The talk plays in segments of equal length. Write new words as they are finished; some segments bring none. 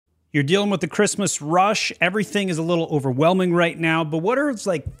You're dealing with the Christmas rush. Everything is a little overwhelming right now, but what are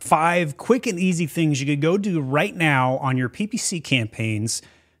like 5 quick and easy things you could go do right now on your PPC campaigns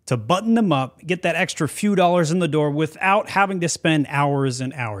to button them up, get that extra few dollars in the door without having to spend hours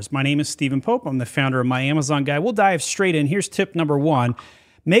and hours? My name is Stephen Pope. I'm the founder of My Amazon Guy. We'll dive straight in. Here's tip number 1.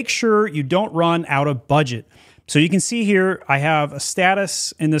 Make sure you don't run out of budget. So you can see here, I have a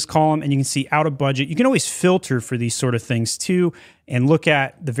status in this column and you can see out of budget. You can always filter for these sort of things too and look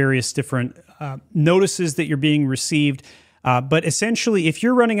at the various different notices that you're being received. But essentially, if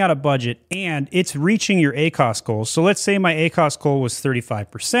you're running out of budget and it's reaching your ACoS goals, so let's say my ACoS goal was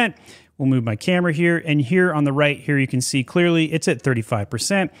 35%. We'll move my camera here, and here on the right here, you can see clearly it's at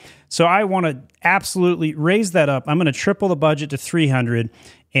 35%. So I want to absolutely raise that up. I'm going to triple the budget to 300,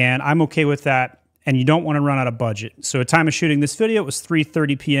 and I'm okay with that. And you don't want to run out of budget. So at time of shooting this video, it was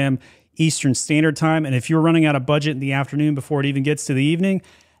 3:30 p.m. Eastern Standard Time. And if you're running out of budget in the afternoon before it even gets to the evening,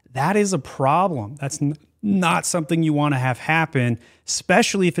 that is a problem. That's not something you want to have happen,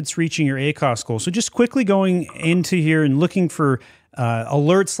 especially if it's reaching your ACoS goal. So just quickly going into here and looking for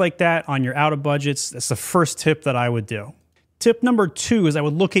alerts like that on your out of budgets, that's the first tip that I would do. Tip number 2 is I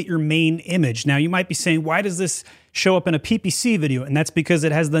would look at your main image. Now, you might be saying, why does this show up in a PPC video? And that's because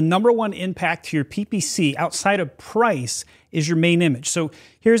it has the number 1 impact to your PPC outside of price is your main image. So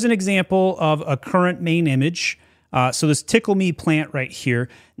here's an example of a current main image. So this Tickle Me plant right here.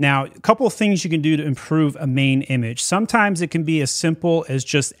 Now, a couple of things you can do to improve a main image. Sometimes it can be as simple as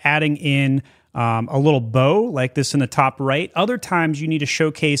just adding in a little bow like this in the top right. Other times you need to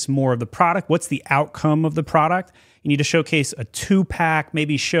showcase more of the product. What's the outcome of the product? You need to showcase a 2-pack,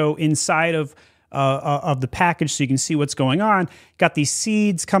 maybe show inside of the package so you can see what's going on. Got these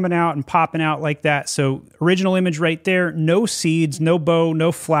seeds coming out and popping out like that. So original image right there, no seeds, no bow,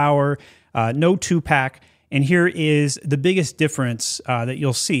 no flower, no 2-pack. And here is the biggest difference that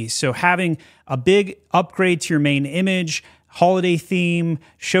you'll see. So having a big upgrade to your main image, holiday theme,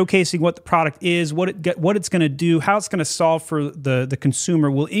 showcasing what the product is, what it's going to do, how it's going to solve for the consumer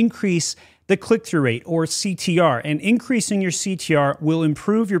will increase the click-through rate, or CTR. And increasing your CTR will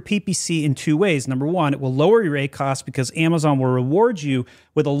improve your PPC in 2 ways. Number 1, it will lower your ACoS because Amazon will reward you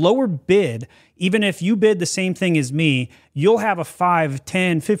with a lower bid. Even if you bid the same thing as me, you'll have a 5,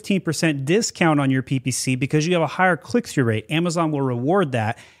 10, 15% discount on your PPC because you have a higher click-through rate. Amazon will reward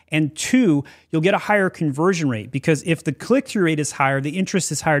that. And 2, you'll get a higher conversion rate because if the click-through rate is higher, the interest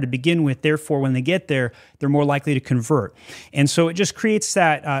is higher to begin with. Therefore, when they get there, they're more likely to convert. And so it just creates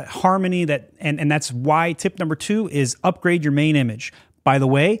that harmony and that's why tip number 2 is upgrade your main image. By the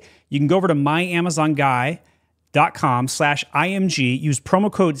way, you can go over to myamazonguy.com/IMG, use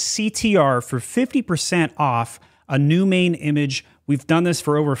promo code CTR for 50% off a new main image. We've done this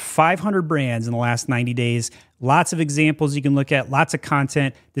for over 500 brands in the last 90 days. Lots of examples you can look at, lots of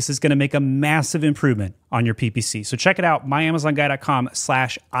content. This is going to make a massive improvement on your PPC. So check it out,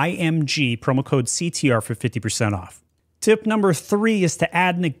 myamazonguy.com/IMG, promo code CTR for 50% off. Tip number 3 is to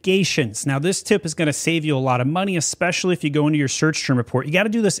add negations. Now, this tip is going to save you a lot of money, especially if you go into your search term report. You got to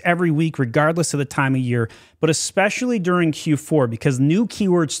do this every week, regardless of the time of year, but especially during Q4 because new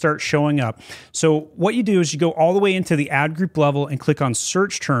keywords start showing up. So what you do is you go all the way into the ad group level and click on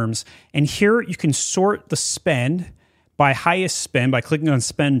search terms. And here you can sort the spend by highest spend by clicking on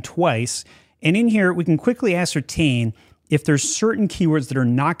spend twice. And in here, we can quickly ascertain if there's certain keywords that are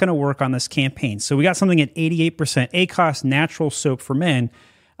not going to work on this campaign. So we got something at 88% ACoS, natural soap for men.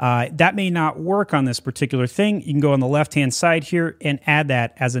 That may not work on this particular thing. You can go on the left-hand side here and add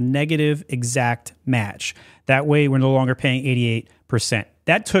that as a negative exact match. That way, we're no longer paying 88%.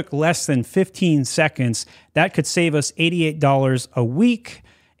 That took less than 15 seconds. That could save us $88 a week,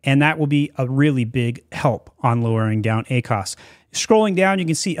 and that will be a really big help on lowering down ACoS. Scrolling down, you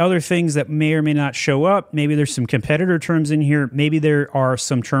can see other things that may or may not show up. Maybe there's some competitor terms in here. Maybe there are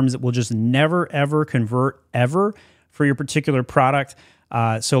some terms that will just never, ever convert ever for your particular product.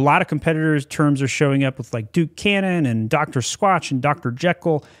 So a lot of competitors' terms are showing up with like Duke Cannon and Dr. Squatch and Dr.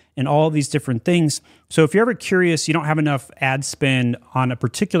 Jekyll and all of these different things. So if you're ever curious, you don't have enough ad spend on a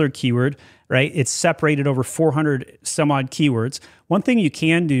particular keyword, right? It's separated over 400 some odd keywords. One thing you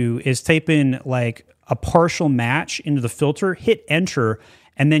can do is type in like a partial match into the filter, hit enter,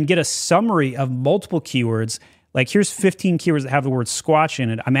 and then get a summary of multiple keywords. Like here's 15 keywords that have the word Squatch in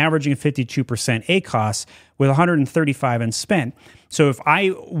it. I'm averaging a 52% ACoS with 135 in spend. So if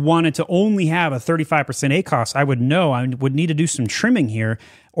I wanted to only have a 35% ACoS, I would know I would need to do some trimming here.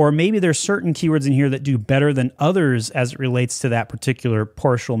 Or maybe there's certain keywords in here that do better than others as it relates to that particular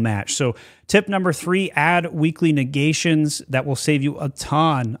partial match. So tip number 3, add weekly negations. That will save you a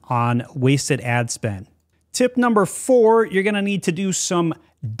ton on wasted ad spend. Tip number 4, you're going to need to do some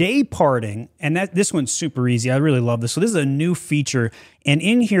day parting, and this one's super easy. I really love this. So this is a new feature, and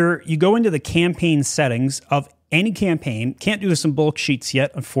in here you go into the campaign settings of any campaign. Can't do this in bulk sheets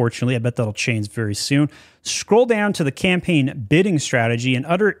yet, unfortunately. I bet that'll change very soon. Scroll down to the campaign bidding strategy, and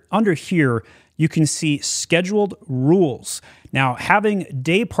under here you can see scheduled rules. Now, having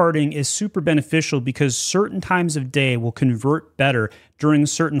day parting is super beneficial because certain times of day will convert better. During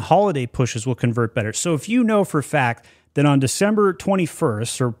certain holiday pushes will convert better. So if you know for a fact that on December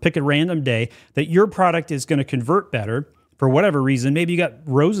 21st, or pick a random day, that your product is going to convert better for whatever reason, maybe you got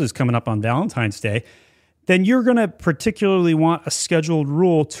roses coming up on Valentine's Day, then you're going to particularly want a scheduled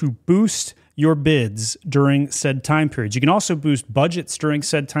rule to boost your bids during said time periods. You can also boost budgets during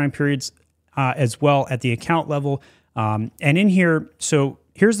said time periods as well at the account level. And in here, so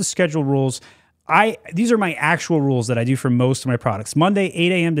here's the scheduled rules. These are my actual rules that I do for most of my products. Monday,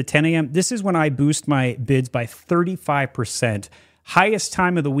 8 a.m. to 10 a.m. This is when I boost my bids by 35%. Highest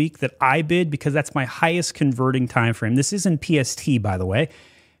time of the week that I bid, because that's my highest converting time frame. This is in PST, by the way.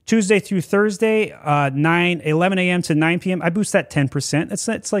 Tuesday through Thursday, 11 a.m. to 9 p.m. I boost that 10%.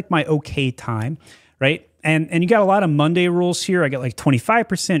 That's like my okay time, right? And you got a lot of Monday rules here. I got like 25%,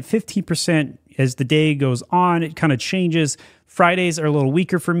 15%. As the day goes on, it kind of changes. Fridays are a little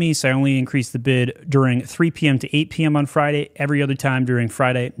weaker for me, so I only increase the bid during 3 p.m. to 8 p.m. on Friday. Every other time during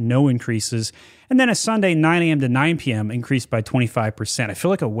Friday, no increases. And then a Sunday, 9 a.m. to 9 p.m. increased by 25%. I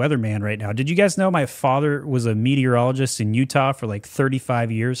feel like a weatherman right now. Did you guys know my father was a meteorologist in Utah for like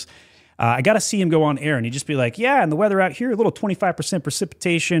 35 years? I got to see him go on air and he'd just be like, yeah, and the weather out here, a little 25%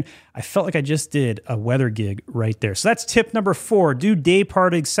 precipitation. I felt like I just did a weather gig right there. So that's tip number 4. Do day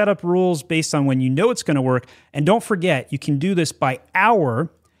parting, set up rules based on when you know it's going to work. And don't forget, you can do this by hour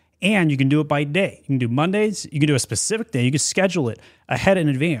and you can do it by day. You can do Mondays, you can do a specific day. You can schedule it ahead in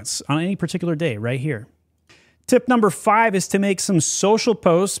advance on any particular day right here. Tip number 5 is to make some social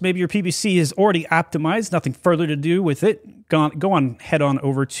posts. Maybe your PPC is already optimized, nothing further to do with it. Head on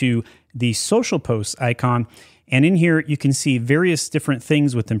over to the social posts icon. And in here, you can see various different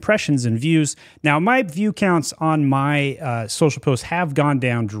things with impressions and views. Now, my view counts on my social posts have gone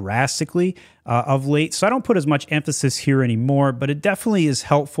down drastically of late, so I don't put as much emphasis here anymore, but it definitely is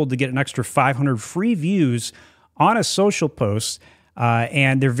helpful to get an extra 500 free views on a social post.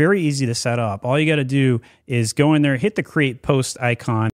 And they're very easy to set up. All you got to do is go in there, hit the create post icon,